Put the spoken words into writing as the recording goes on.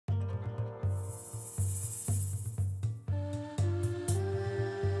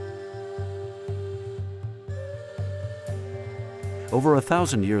Over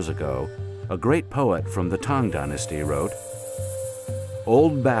 1,000 years ago, a great poet from the Tang dynasty wrote,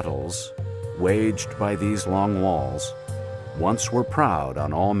 "Old battles, waged by these long walls, once were proud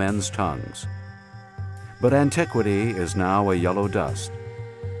on all men's tongues. But antiquity is now a yellow dust,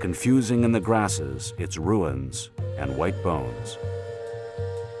 confusing in the grasses its ruins and white bones."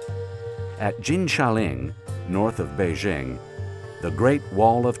 At Jinshaling, north of Beijing, the Great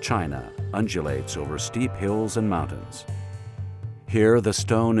Wall of China undulates over steep hills and mountains. Here, the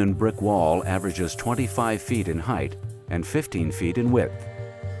stone and brick wall averages 25 feet in height and 15 feet in width.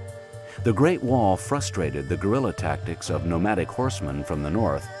 The Great Wall frustrated the guerrilla tactics of nomadic horsemen from the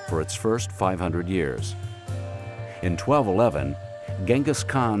north for its first 500 years. In 1211, Genghis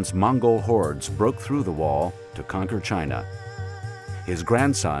Khan's Mongol hordes broke through the wall to conquer China. His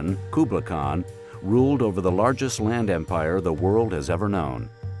grandson, Kublai Khan, ruled over the largest land empire the world has ever known.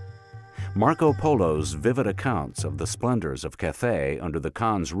 Marco Polo's vivid accounts of the splendors of Cathay under the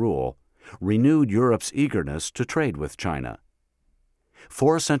Khan's rule renewed Europe's eagerness to trade with China.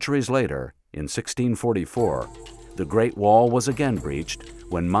 4 centuries later, in 1644, the Great Wall was again breached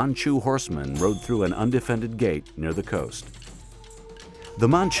when Manchu horsemen rode through an undefended gate near the coast. The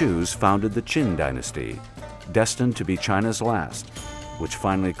Manchus founded the Qing dynasty, destined to be China's last, which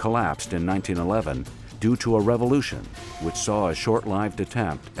finally collapsed in 1911 due to a revolution which saw a short-lived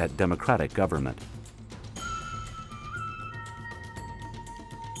attempt at democratic government.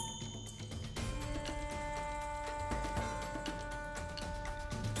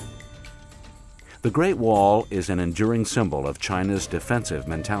 The Great Wall is an enduring symbol of China's defensive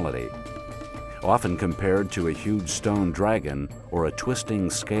mentality. Often compared to a huge stone dragon or a twisting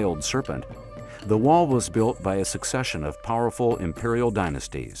scaled serpent, the wall was built by a succession of powerful imperial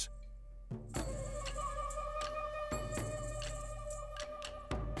dynasties.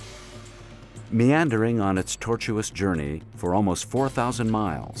 Meandering on its tortuous journey for almost 4,000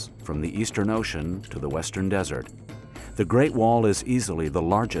 miles from the Eastern Ocean to the Western Desert, the Great Wall is easily the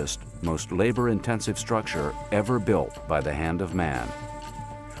largest, most labor-intensive structure ever built by the hand of man.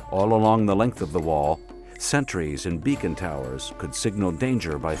 All along the length of the wall, sentries and beacon towers could signal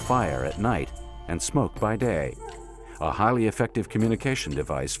danger by fire at night and smoke by day, a highly effective communication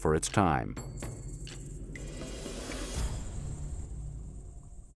device for its time.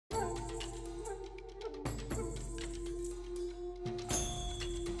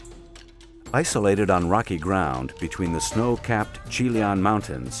 Isolated on rocky ground between the snow-capped Qilian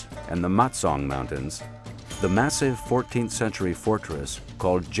Mountains and the Matsong Mountains, the massive 14th century fortress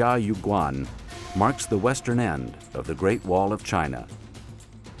called Jiayuguan marks the western end of the Great Wall of China.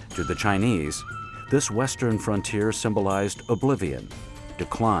 To the Chinese, this western frontier symbolized oblivion,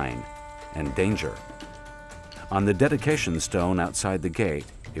 decline, and danger. On the dedication stone outside the gate,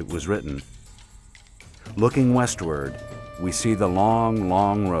 it was written, "Looking westward, we see the long,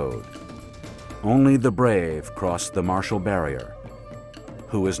 long road. Only the brave cross the martial barrier.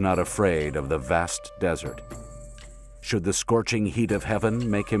 Who is not afraid of the vast desert? Should the scorching heat of heaven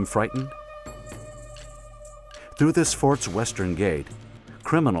make him frightened?" Through this fort's western gate,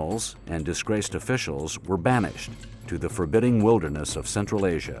 criminals and disgraced officials were banished to the forbidding wilderness of Central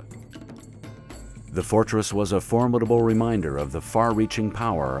Asia. The fortress was a formidable reminder of the far-reaching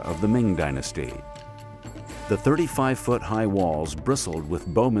power of the Ming dynasty. The 35-foot-high walls bristled with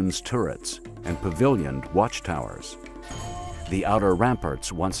bowmen's turrets and pavilioned watchtowers. The outer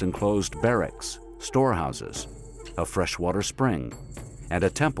ramparts once enclosed barracks, storehouses, a freshwater spring, and a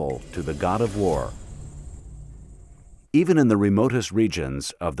temple to the god of war. Even in the remotest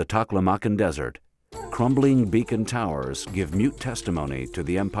regions of the Taklamakan Desert, crumbling beacon towers give mute testimony to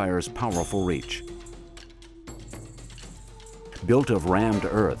the empire's powerful reach. Built of rammed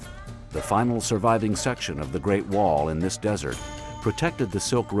earth, the final surviving section of the Great Wall in this desert protected the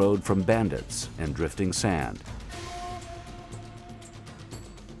Silk Road from bandits and drifting sand.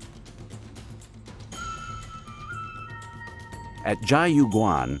 At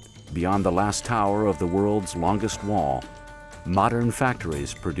Jiayuguan, beyond the last tower of the world's longest wall, modern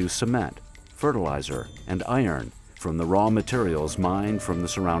factories produce cement, fertilizer, and iron from the raw materials mined from the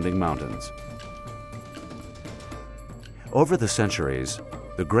surrounding mountains. Over the centuries,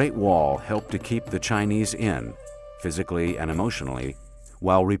 the Great Wall helped to keep the Chinese in, physically and emotionally,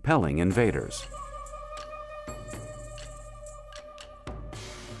 while repelling invaders.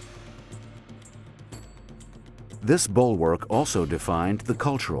 This bulwark also defined the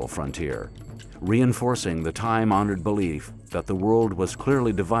cultural frontier, reinforcing the time-honored belief that the world was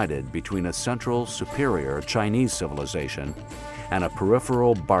clearly divided between a central, superior Chinese civilization and a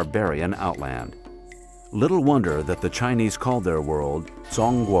peripheral, barbarian outland. Little wonder that the Chinese called their world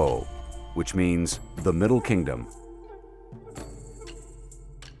Zhongguo, which means the Middle Kingdom.